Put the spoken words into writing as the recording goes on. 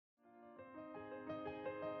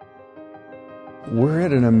We're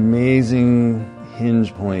at an amazing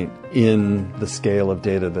hinge point in the scale of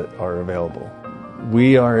data that are available.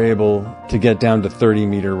 We are able to get down to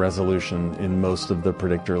 30-meter resolution in most of the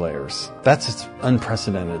predictor layers. That's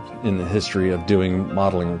unprecedented in the history of doing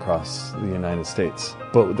modeling across the United States.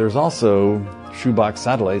 But there's also shoebox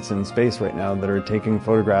satellites in space right now that are taking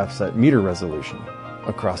photographs at meter resolution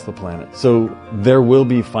across the planet. So there will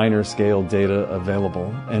be finer scale data available,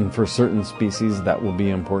 and for certain species that will be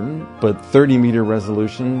important. But 30-meter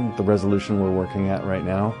resolution, the resolution we're working at right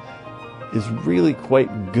now, is really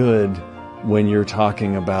quite good when you're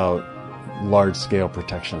talking about large-scale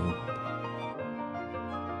protection.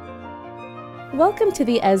 Welcome to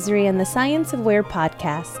the Esri and the Science of Where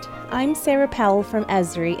podcast. I'm Sarah Powell from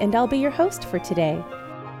Esri, and I'll be your host for today.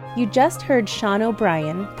 You just heard Sean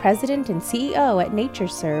O'Brien, President and CEO at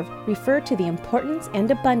NatureServe, refer to the importance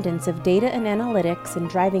and abundance of data and analytics in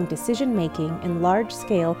driving decision-making in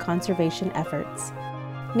large-scale conservation efforts.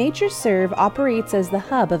 NatureServe operates as the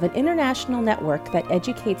hub of an international network that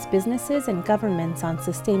educates businesses and governments on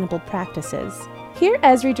sustainable practices. Here,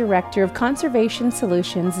 Esri Director of Conservation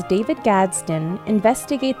Solutions David Gadsden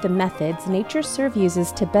investigate the methods NatureServe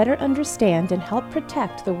uses to better understand and help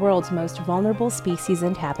protect the world's most vulnerable species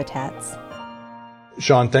and habitats.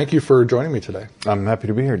 Sean, thank you for joining me today. I'm happy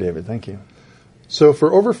to be here, David. Thank you. So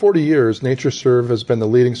for over 40 years, NatureServe has been the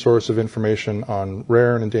leading source of information on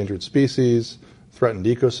rare and endangered species, threatened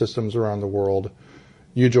ecosystems around the world.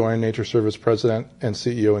 You joined NatureServe as president and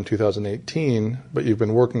CEO in 2018, but you've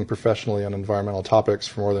been working professionally on environmental topics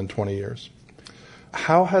for more than 20 years.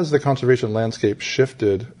 How has the conservation landscape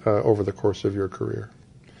shifted over the course of your career?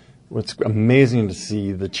 Well, it's amazing to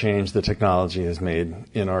see the change the technology has made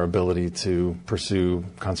in our ability to pursue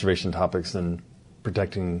conservation topics and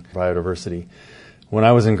protecting biodiversity. When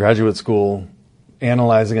I was in graduate school,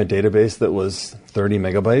 analyzing a database that was 30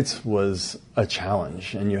 megabytes was a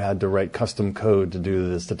challenge, and you had to write custom code to do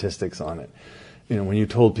the statistics on it. You know, when you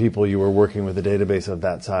told people you were working with a database of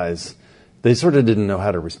that size, they sort of didn't know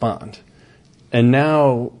how to respond. And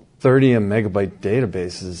now 30 megabyte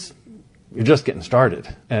databases, you're just getting started.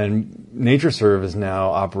 And NatureServe is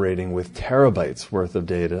now operating with terabytes worth of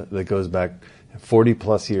data that goes back 40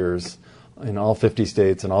 plus years in all 50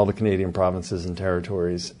 states and all the Canadian provinces and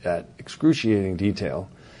territories at excruciating detail.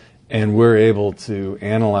 And we're able to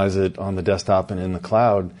analyze it on the desktop and in the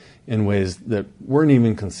cloud in ways that weren't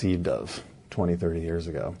even conceived of 20, 30 years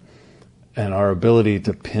ago. And our ability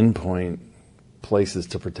to pinpoint places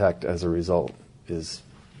to protect as a result is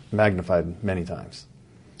magnified many times.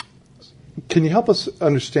 Can you help us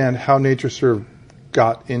understand how NatureServe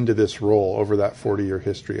got into this role over that 40-year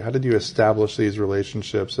history? How did you establish these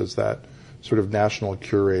relationships as that sort of national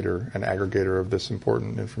curator and aggregator of this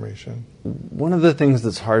important information? One of the things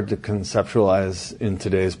that's hard to conceptualize in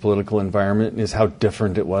today's political environment is how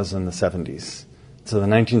different it was in the 70s. So the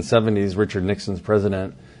 1970s, Richard Nixon's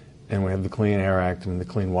president, and we have the Clean Air Act and the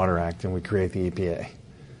Clean Water Act, and we create the EPA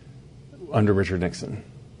under Richard Nixon.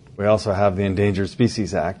 We also have the Endangered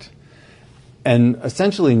Species Act, and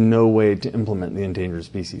essentially no way to implement the Endangered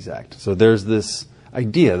Species Act. So there's this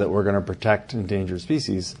idea that we're going to protect endangered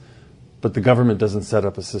species, but the government doesn't set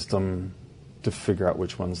up a system to figure out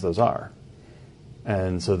which ones those are.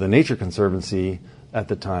 And so the Nature Conservancy at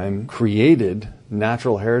the time created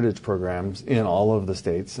natural heritage programs in all of the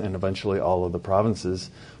states and eventually all of the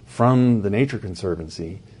provinces from the Nature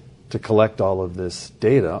Conservancy to collect all of this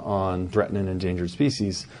data on threatened and endangered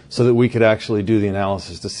species so that we could actually do the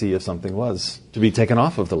analysis to see if something was to be taken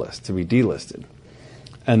off of the list, to be delisted.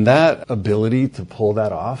 And that ability to pull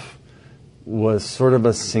that off was sort of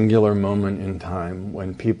a singular moment in time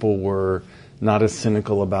when people were not as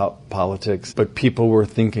cynical about politics, but people were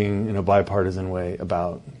thinking in a bipartisan way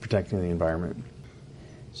about protecting the environment.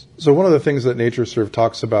 So one of the things that NatureServe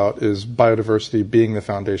talks about is biodiversity being the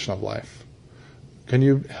foundation of life. Can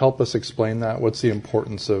you help us explain that? What's the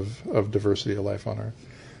importance of diversity of life on Earth?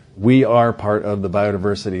 We are part of the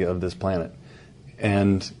biodiversity of this planet,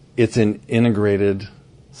 and it's an integrated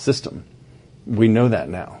system. We know that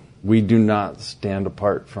now. We do not stand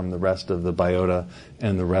apart from the rest of the biota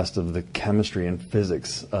and the rest of the chemistry and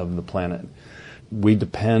physics of the planet. We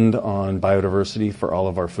depend on biodiversity for all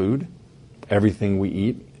of our food. Everything we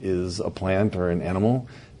eat is a plant or an animal,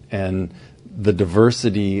 and the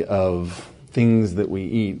diversity of things that we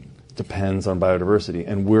eat depends on biodiversity.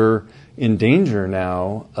 And we're in danger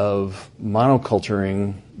now of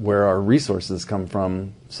monoculturing where our resources come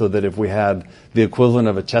from, so that if we had the equivalent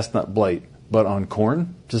of a chestnut blight but on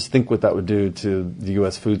corn, just think what that would do to the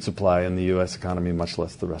U.S. food supply and the U.S. economy, much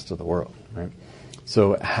less the rest of the world, right?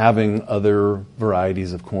 So having other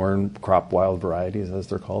varieties of corn, crop wild varieties as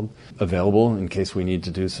they're called, available in case we need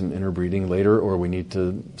to do some interbreeding later or we need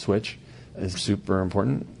to switch is super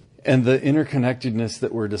important. And the interconnectedness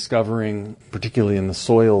that we're discovering, particularly in the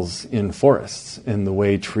soils in forests, in the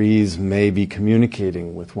way trees may be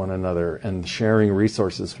communicating with one another and sharing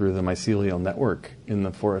resources through the mycelial network in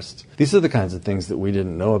the forest. These are the kinds of things that we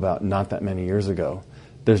didn't know about not that many years ago.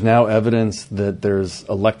 There's now evidence that there's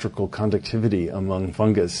electrical conductivity among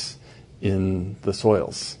fungus in the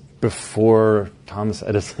soils. Before Thomas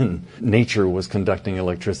Edison, nature was conducting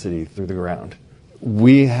electricity through the ground.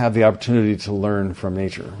 We have the opportunity to learn from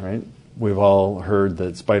nature, right? We've all heard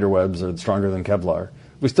that spider webs are stronger than Kevlar.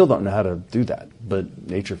 We still don't know how to do that, but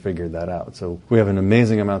nature figured that out. So we have an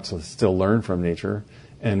amazing amount to still learn from nature,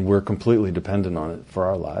 and we're completely dependent on it for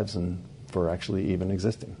our lives and for actually even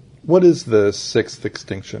existing. What is the sixth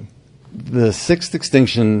extinction? The sixth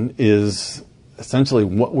extinction is essentially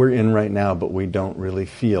what we're in right now, but we don't really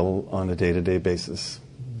feel on a day-to-day basis.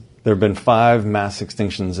 There have been 5 mass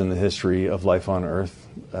extinctions in the history of life on Earth.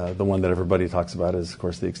 The one that everybody talks about is, of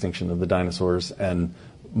course, the extinction of the dinosaurs and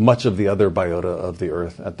much of the other biota of the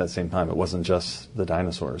Earth at that same time. It wasn't just the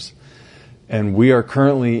dinosaurs. And we are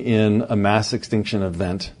currently in a mass extinction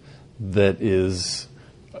event that is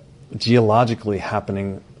geologically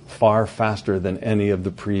happening far faster than any of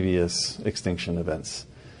the previous extinction events.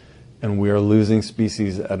 And we are losing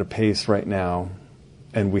species at a pace right now,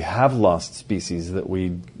 and we have lost species that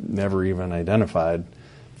we never even identified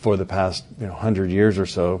for the past 100 years or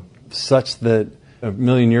so, such that a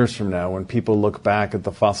million years from now, when people look back at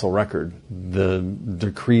the fossil record, the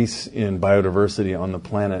decrease in biodiversity on the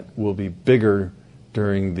planet will be bigger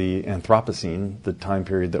during the Anthropocene, the time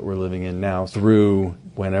period that we're living in now, through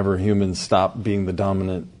whenever humans stop being the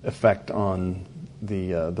dominant effect on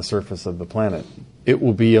the surface of the planet. It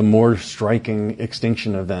will be a more striking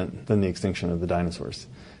extinction event than the extinction of the dinosaurs.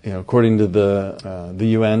 According to the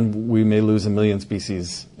UN, we may lose 1 million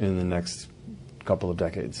species in the next couple of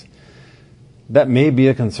decades. That may be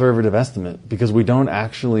a conservative estimate because we don't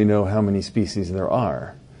actually know how many species there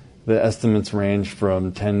are. The estimates range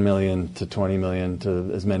from 10 million to 20 million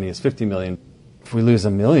to as many as 50 million. If we lose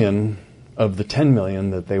 1 million of the 10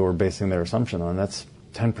 million that they were basing their assumption on, that's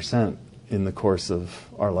 10% in the course of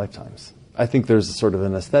our lifetimes. I think there's a sort of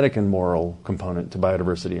an aesthetic and moral component to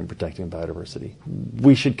biodiversity and protecting biodiversity.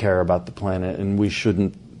 We should care about the planet, and we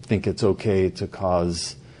shouldn't think it's okay to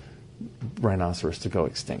cause rhinoceros to go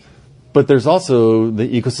extinct. But there's also the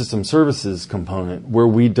ecosystem services component where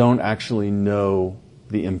we don't actually know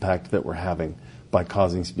the impact that we're having by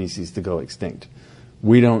causing species to go extinct.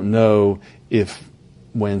 We don't know if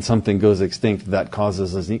when something goes extinct that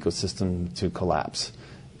causes an ecosystem to collapse.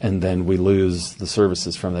 And then we lose the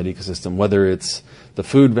services from that ecosystem, whether it's the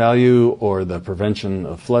food value or the prevention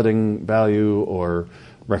of flooding value or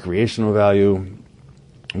recreational value.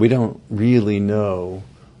 We don't really know,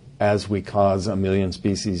 as we cause 1 million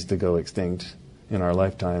species to go extinct in our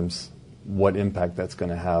lifetimes, what impact that's going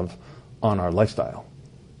to have on our lifestyle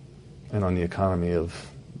and on the economy of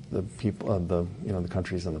the people of the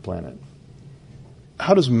countries on the planet.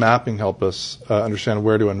 How does mapping help us understand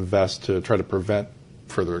where to invest to try to prevent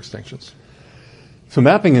further extinctions? So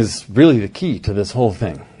mapping is really the key to this whole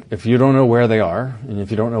thing. If you don't know where they are, and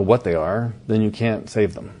if you don't know what they are, then you can't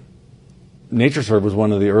save them. NatureServe was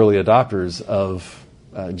one of the early adopters of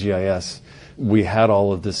GIS. We had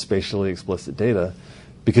all of this spatially explicit data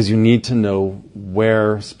because you need to know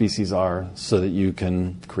where species are so that you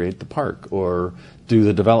can create the park or do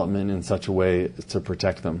the development in such a way to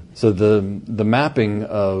protect them. So the mapping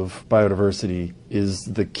of biodiversity is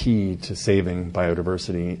the key to saving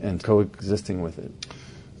biodiversity and coexisting with it.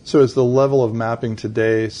 So is the level of mapping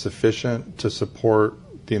today sufficient to support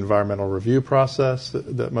the environmental review process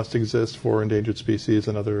that must exist for endangered species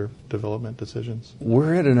and other development decisions?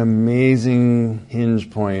 We're at an amazing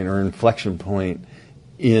hinge point or inflection point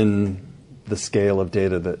in the scale of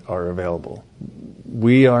data that are available.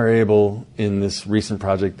 We are able, in this recent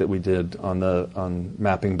project that we did on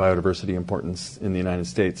mapping biodiversity importance in the United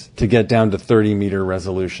States, to get down to 30-meter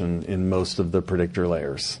resolution in most of the predictor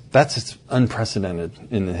layers. That's unprecedented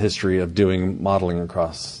in the history of doing modeling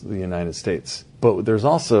across the United States. But there's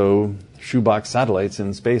also shoebox satellites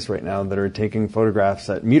in space right now that are taking photographs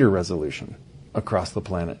at meter resolution across the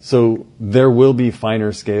planet. So there will be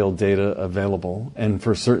finer scale data available, and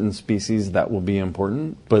for certain species that will be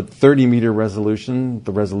important. But 30-meter resolution,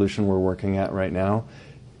 the resolution we're working at right now,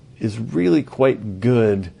 is really quite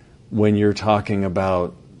good when you're talking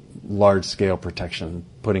about large-scale protection,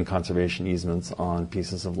 putting conservation easements on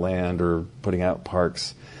pieces of land or putting out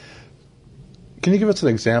parks. Can you give us an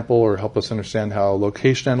example or help us understand how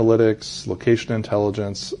location analytics, location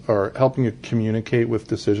intelligence are helping you communicate with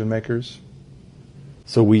decision makers?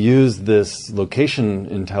 So we use this location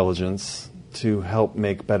intelligence to help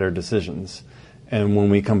make better decisions. And when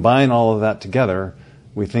we combine all of that together,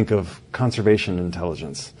 we think of conservation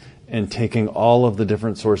intelligence and taking all of the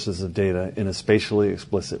different sources of data in a spatially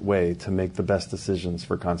explicit way to make the best decisions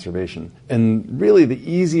for conservation. And really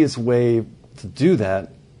the easiest way to do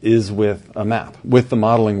that is with a map. With the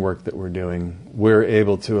modeling work that we're doing, we're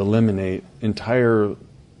able to eliminate entire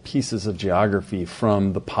pieces of geography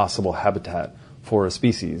from the possible habitat for a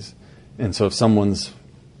species. And so if someone's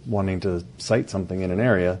wanting to cite something in an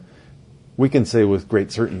area, we can say with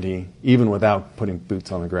great certainty, even without putting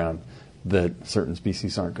boots on the ground, that certain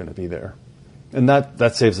species aren't going to be there. And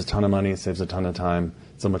that saves a ton of money, it saves a ton of time.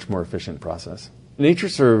 It's a much more efficient process.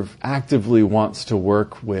 NatureServe actively wants to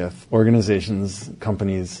work with organizations,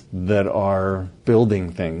 companies that are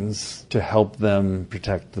building things to help them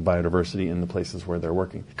protect the biodiversity in the places where they're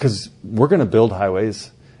working. Because we're going to build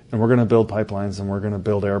highways, and we're going to build pipelines, and we're going to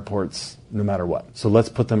build airports no matter what. So let's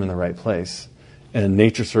put them in the right place. And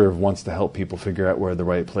NatureServe wants to help people figure out where the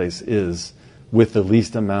right place is with the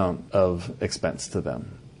least amount of expense to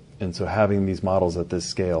them. And so having these models at this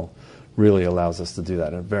scale really allows us to do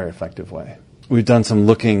that in a very effective way. We've done some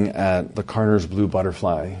looking at the Carner's blue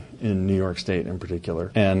butterfly in New York State in particular,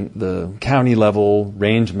 and the county level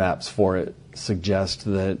range maps for it suggest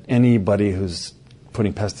that anybody who's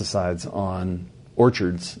putting pesticides on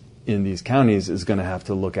orchards in these counties is going to have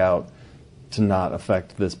to look out to not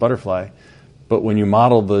affect this butterfly. But when you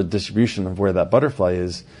model the distribution of where that butterfly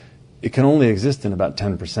is, it can only exist in about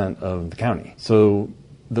 10% of the county. So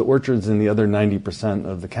the orchards in the other 90%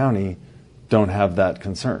 of the county don't have that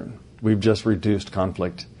concern. We've just reduced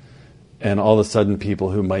conflict, and all of a sudden people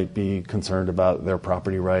who might be concerned about their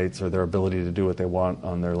property rights or their ability to do what they want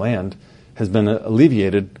on their land has been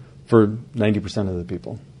alleviated for 90% of the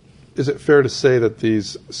people. Is it fair to say that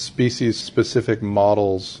these species-specific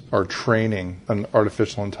models are training an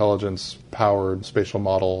artificial intelligence-powered spatial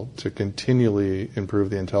model to continually improve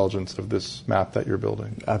the intelligence of this map that you're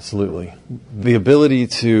building? Absolutely. The ability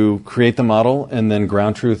to create the model and then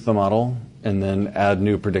ground truth the model and then add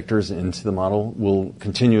new predictors into the model will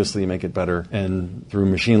continuously make it better. And through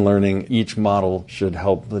machine learning, each model should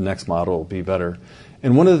help the next model be better.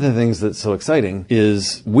 And one of the things that's so exciting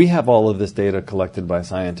is we have all of this data collected by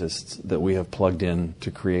scientists that we have plugged in to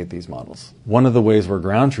create these models. One of the ways we're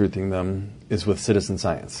ground truthing them is with citizen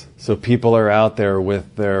science. So people are out there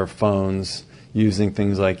with their phones using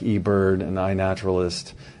things like eBird and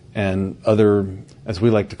iNaturalist and other, as we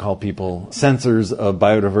like to call people, sensors of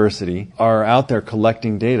biodiversity, are out there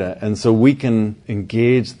collecting data. And so we can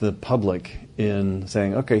engage the public in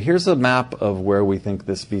saying, okay, here's a map of where we think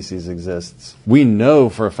this species exists. We know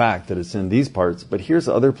for a fact that it's in these parts, but here's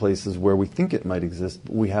other places where we think it might exist,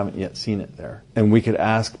 but we haven't yet seen it there. And we could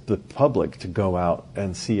ask the public to go out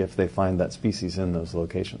and see if they find that species in those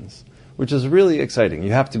locations, which is really exciting.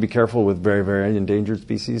 You have to be careful with very, very endangered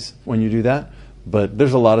species when you do that. But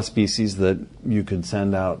there's a lot of species that you could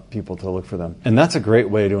send out people to look for them. And that's a great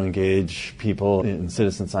way to engage people in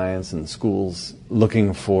citizen science and schools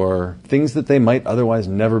looking for things that they might otherwise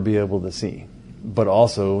never be able to see, but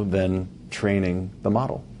also then training the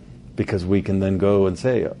model. Because we can then go and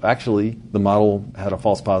say, actually, the model had a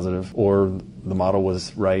false positive, or the model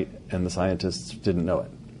was right and the scientists didn't know it.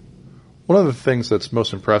 One of the things that's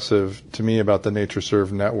most impressive to me about the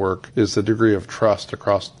NatureServe network is the degree of trust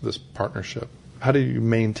across this partnership. How do you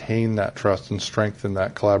maintain that trust and strengthen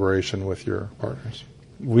that collaboration with your partners?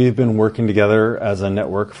 We've been working together as a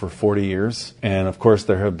network for 40 years. And of course,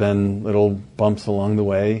 there have been little bumps along the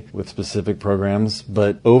way with specific programs.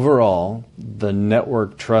 But overall, the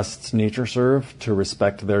network trusts NatureServe to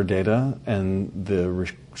respect their data and the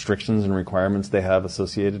restrictions and requirements they have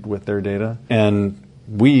associated with their data. And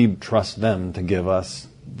we trust them to give us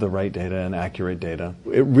the right data and accurate data.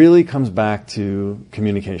 It really comes back to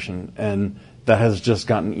communication, and that has just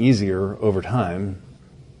gotten easier over time.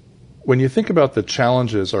 When you think about the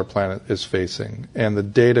challenges our planet is facing and the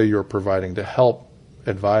data you're providing to help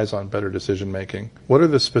advise on better decision making, what are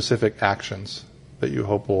the specific actions that you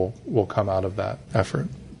hope will come out of that effort?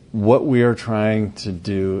 What we are trying to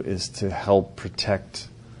do is to help protect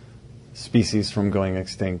species from going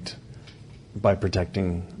extinct by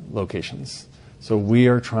protecting locations. So we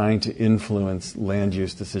are trying to influence land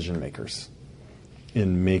use decision makers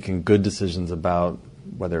in making good decisions about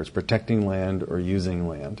whether it's protecting land or using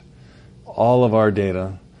land. All of our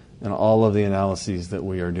data and all of the analyses that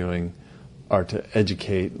we are doing are to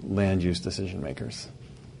educate land use decision makers.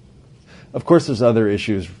 Of course, there's other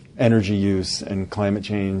issues energy use and climate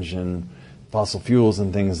change and fossil fuels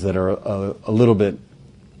and things that are a little bit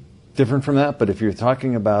different from that. But if you're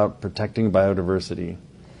talking about protecting biodiversity,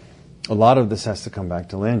 a lot of this has to come back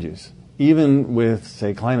to land use, even with,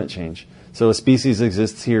 say, climate change. So a species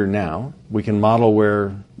exists here now. We can model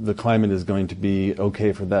where the climate is going to be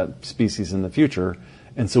okay for that species in the future.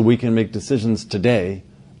 And so we can make decisions today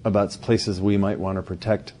about places we might want to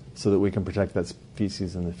protect so that we can protect that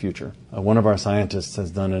species in the future. One of our scientists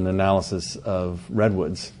has done an analysis of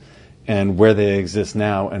redwoods and where they exist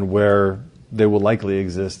now and where they will likely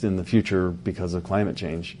exist in the future because of climate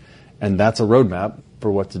change. And that's a roadmap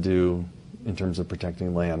for what to do in terms of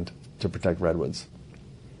protecting land to protect redwoods.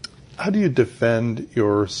 How do you defend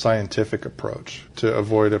your scientific approach to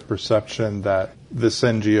avoid a perception that this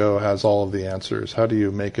NGO has all of the answers? How do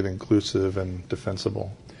you make it inclusive and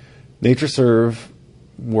defensible? NatureServe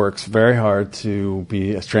works very hard to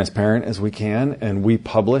be as transparent as we can, and we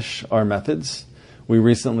publish our methods. We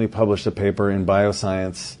recently published a paper in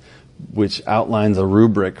Bioscience which outlines a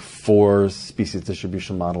rubric for species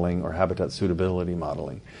distribution modeling or habitat suitability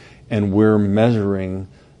modeling. And we're measuring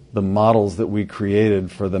the models that we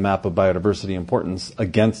created for the map of biodiversity importance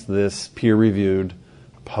against this peer-reviewed,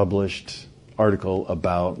 published article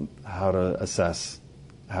about how to assess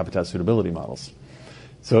habitat suitability models.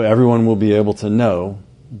 So everyone will be able to know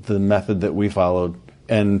the method that we followed,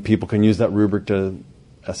 and people can use that rubric to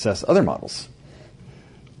assess other models.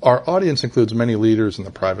 Our audience includes many leaders in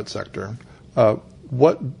the private sector.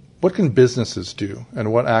 What can businesses do,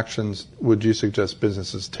 and what actions would you suggest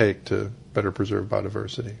businesses take to better preserve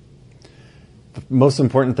biodiversity? The most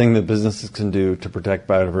important thing that businesses can do to protect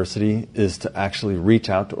biodiversity is to actually reach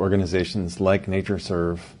out to organizations like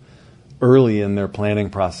NatureServe early in their planning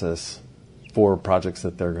process for projects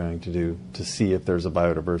that they're going to do to see if there's a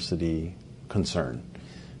biodiversity concern.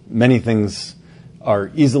 Many things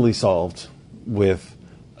are easily solved with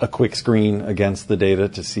a quick screen against the data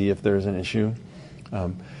to see if there's an issue.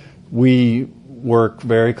 We work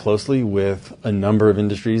very closely with a number of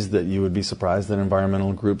industries that you would be surprised that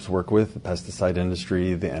environmental groups work with, the pesticide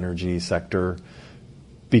industry, the energy sector,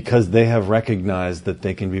 because they have recognized that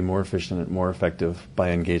they can be more efficient and more effective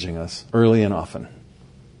by engaging us early and often.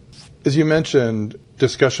 As you mentioned,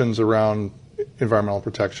 discussions around environmental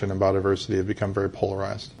protection and biodiversity have become very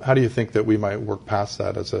polarized. How do you think that we might work past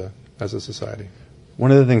that as a society?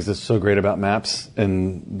 One of the things that's so great about maps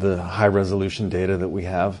and the high-resolution data that we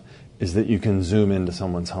have is that you can zoom into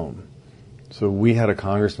someone's home. So we had a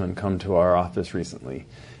congressman come to our office recently,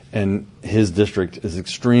 and his district is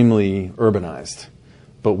extremely urbanized.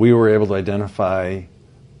 But we were able to identify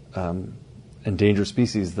endangered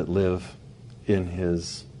species that live in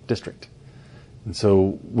his district. And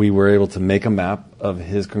so we were able to make a map of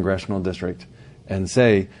his congressional district and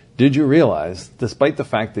say, did you realize, despite the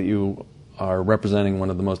fact that you are representing one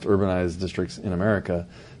of the most urbanized districts in America,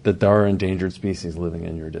 that there are endangered species living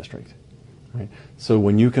in your district? Right? So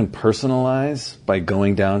when you can personalize by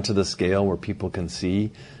going down to the scale where people can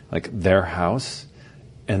see like their house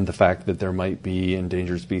and the fact that there might be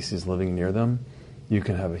endangered species living near them, you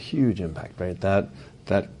can have a huge impact, right? That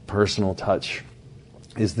personal touch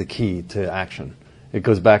is the key to action. It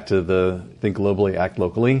goes back to the think globally, act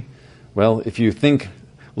locally. Well, if you think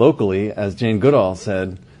locally, as Jane Goodall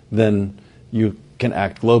said, then you can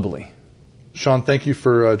act globally. Sean, thank you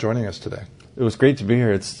for joining us today. It was great to be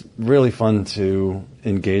here. It's really fun to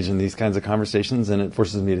engage in these kinds of conversations, and it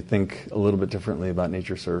forces me to think a little bit differently about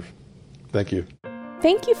NatureServe. Thank you.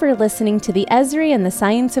 Thank you for listening to the Esri and the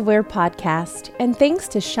Science of Where podcast, and thanks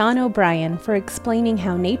to Sean O'Brien for explaining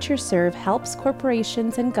how NatureServe helps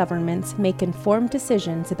corporations and governments make informed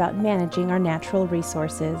decisions about managing our natural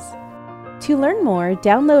resources. To learn more,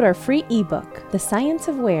 download our free ebook, The Science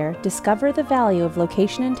of Where: Discover the Value of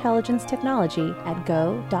Location Intelligence Technology at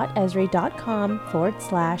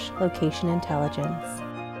go.esri.com/location intelligence.